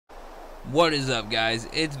What is up, guys?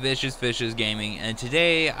 It's Vicious Fishes Gaming, and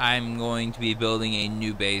today I'm going to be building a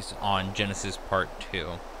new base on Genesis Part 2.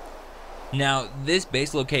 Now, this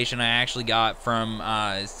base location I actually got from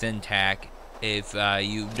Syntac. If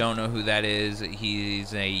you don't know who that is,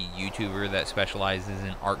 he's a YouTuber that specializes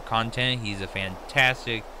in art content. He's a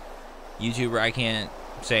fantastic YouTuber. I can't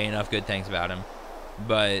say enough good things about him.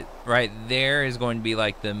 But right there is going to be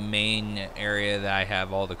like the main area that I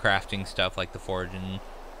have all the crafting stuff, like the forge and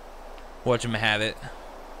whatchamahave,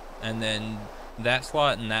 and then that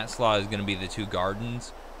slot and that slot is going to be the two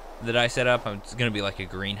gardens that I set up. It's going to be like a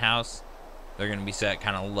greenhouse. They're going to be set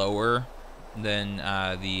kind of lower than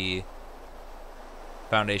the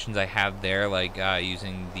foundations I have there, like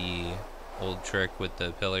using the old trick with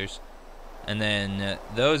the pillars. And then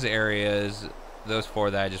those areas, those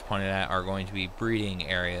four that I just pointed at, are going to be breeding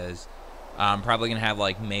areas. I'm probably going to have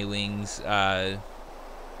like Maywings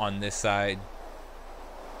on this side,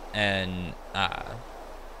 and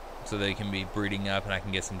so they can be breeding up and I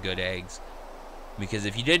can get some good eggs, because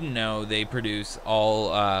if you didn't know, they produce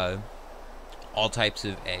all types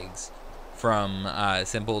of eggs, from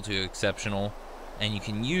simple to exceptional, and you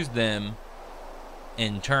can use them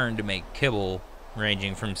in turn to make kibble,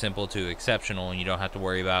 ranging from simple to exceptional, and you don't have to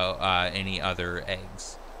worry about any other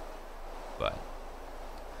eggs. But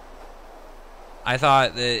I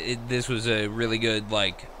thought that this was a really good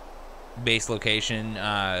base location.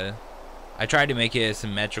 I tried to make it as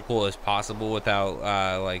symmetrical as possible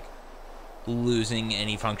without losing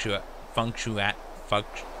any functionality.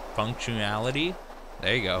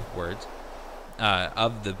 There you go, words.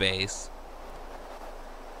 Of the base.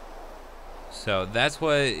 So that's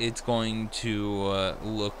what it's going to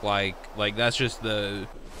look like. Like, that's just the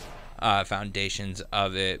foundations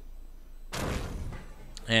of it.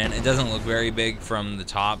 And it doesn't look very big from the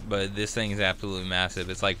top, but this thing is absolutely massive.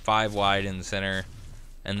 It's like 5 wide in the center,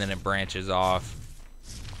 and then it branches off.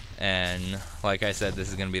 And like I said, this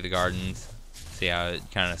is going to be the gardens. See how it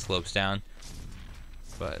kind of slopes down?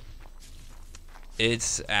 But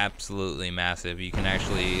it's absolutely massive. You can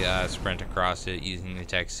actually sprint across it using the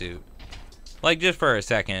tech suit. Like, just for a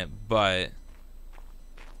second, but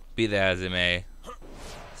be that as it may,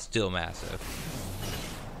 still massive.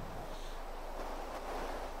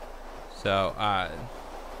 So,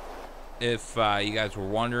 if you guys were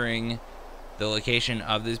wondering, the location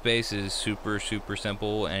of this base is super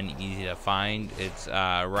simple and easy to find. It's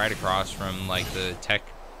right across from the tech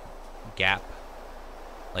gap,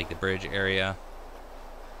 like the bridge area.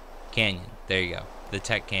 Canyon, there you go, the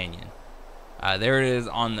tech canyon. There it is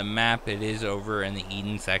on the map. It is over in the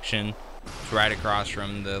Eden section. It's right across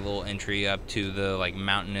from the little entry up to the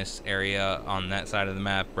mountainous area on that side of the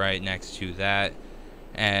map, right next to that.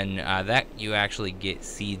 And that you actually get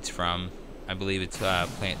seeds from. I believe it's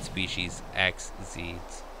plant species X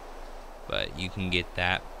seeds, but you can get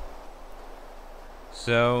that.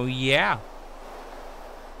 So yeah,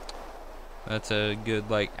 that's a good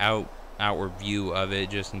outward view of it,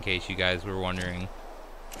 just in case you guys were wondering.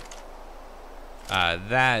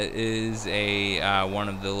 That is a one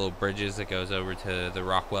of the little bridges that goes over to the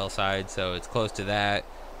Rockwell side, so it's close to that.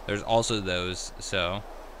 There's also those, so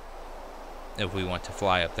if we want to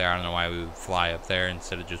fly up there, I don't know why we would fly up there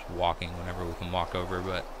instead of just walking whenever we can walk over,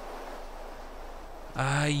 but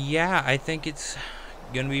yeah, I think it's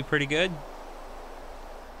gonna be pretty good.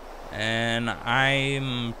 And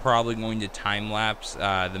I'm probably going to time-lapse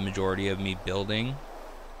the majority of me building,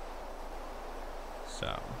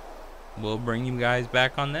 so we'll bring you guys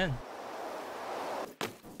back on then.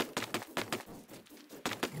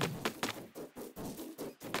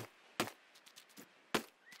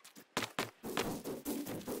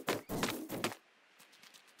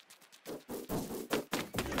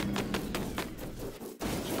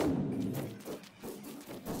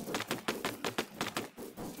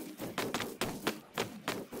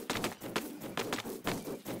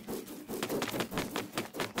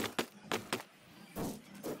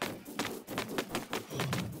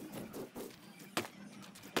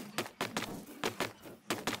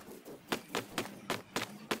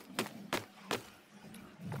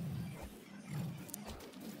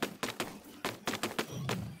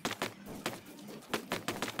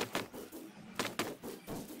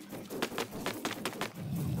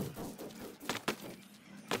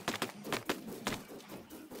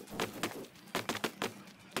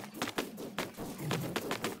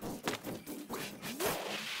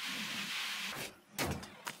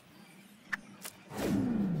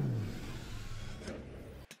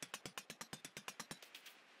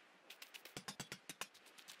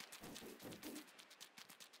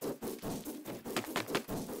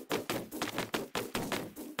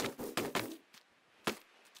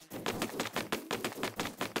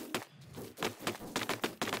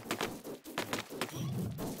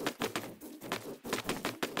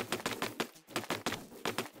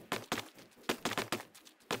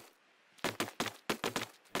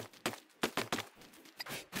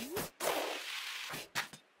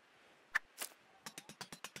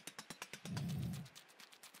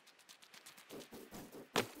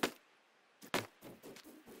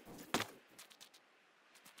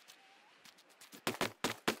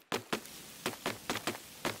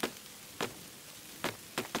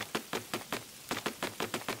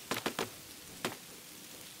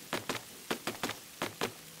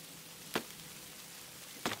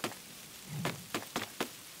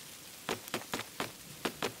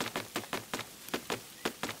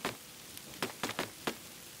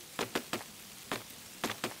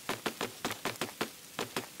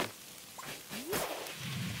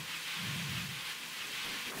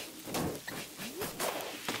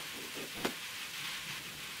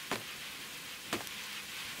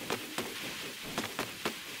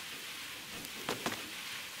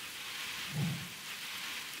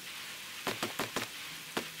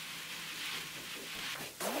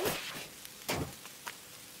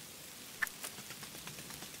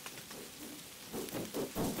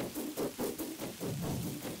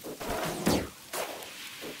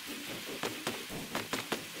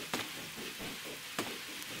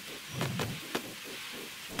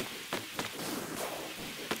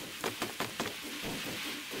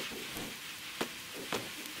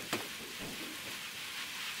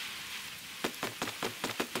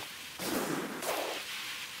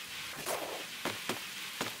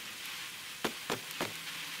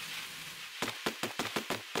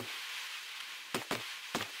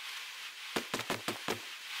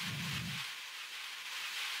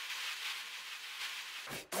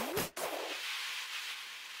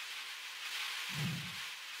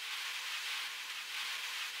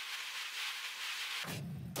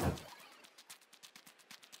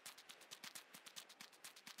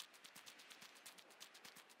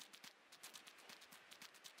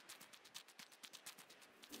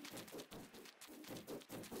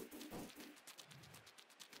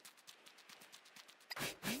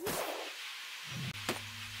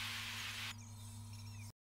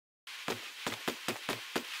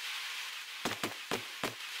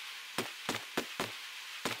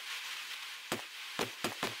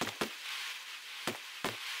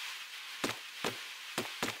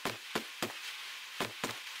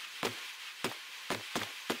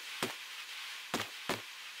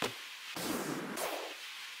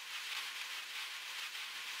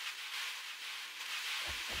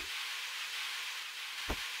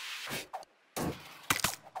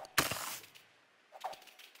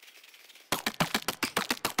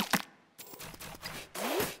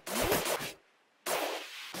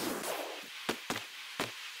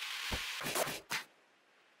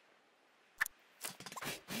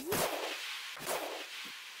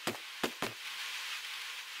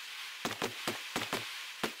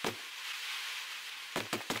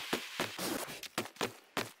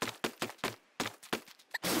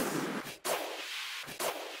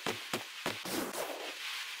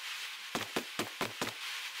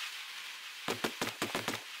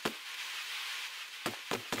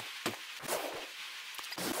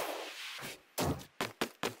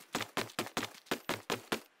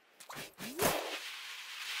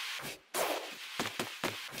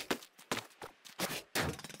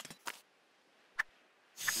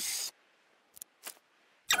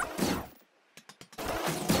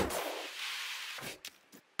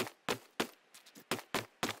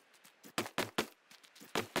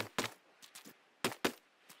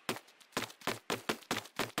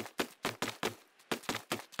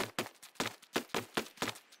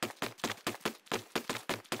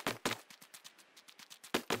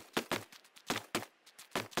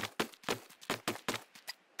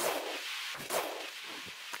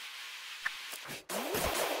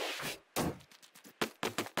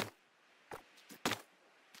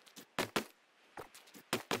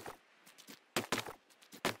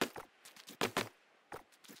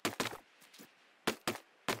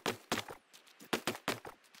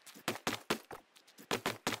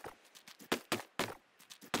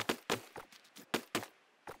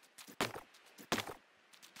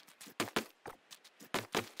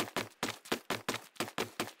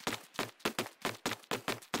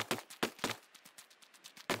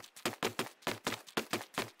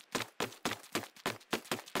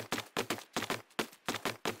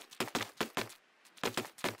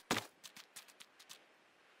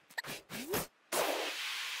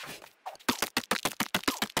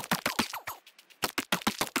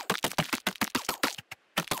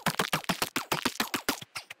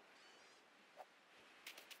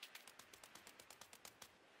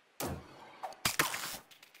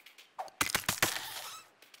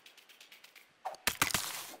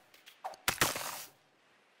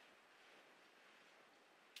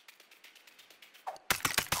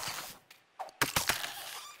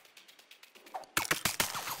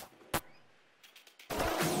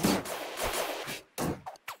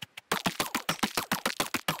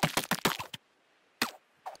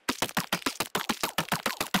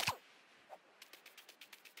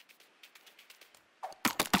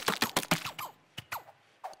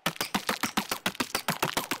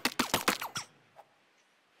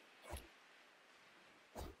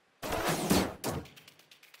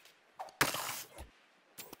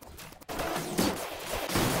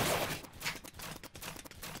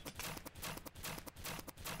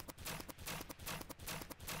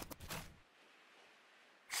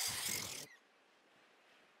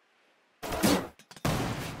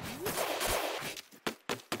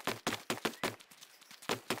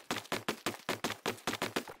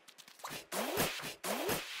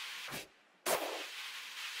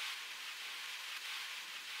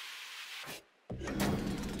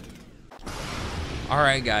 All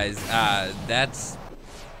right, guys. That's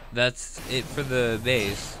it for the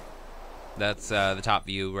base. That's the top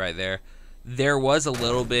view right there. There was a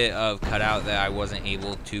little bit of cutout that I wasn't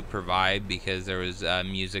able to provide because there was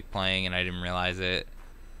music playing and I didn't realize it.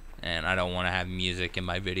 And I don't want to have music in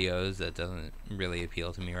my videos. That doesn't really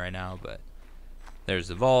appeal to me right now. But there's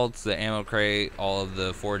the vaults, the ammo crate, all of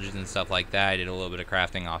the forges and stuff like that. I did a little bit of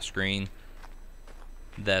crafting off screen.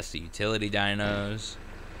 That's the utility dinos.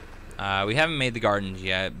 We haven't made the gardens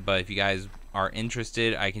yet, but if you guys are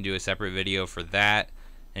interested, I can do a separate video for that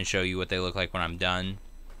and show you what they look like when I'm done.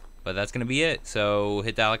 But that's going to be it. So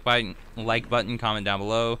hit that like button, comment down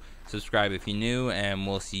below, subscribe if you're new, and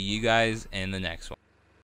we'll see you guys in the next one.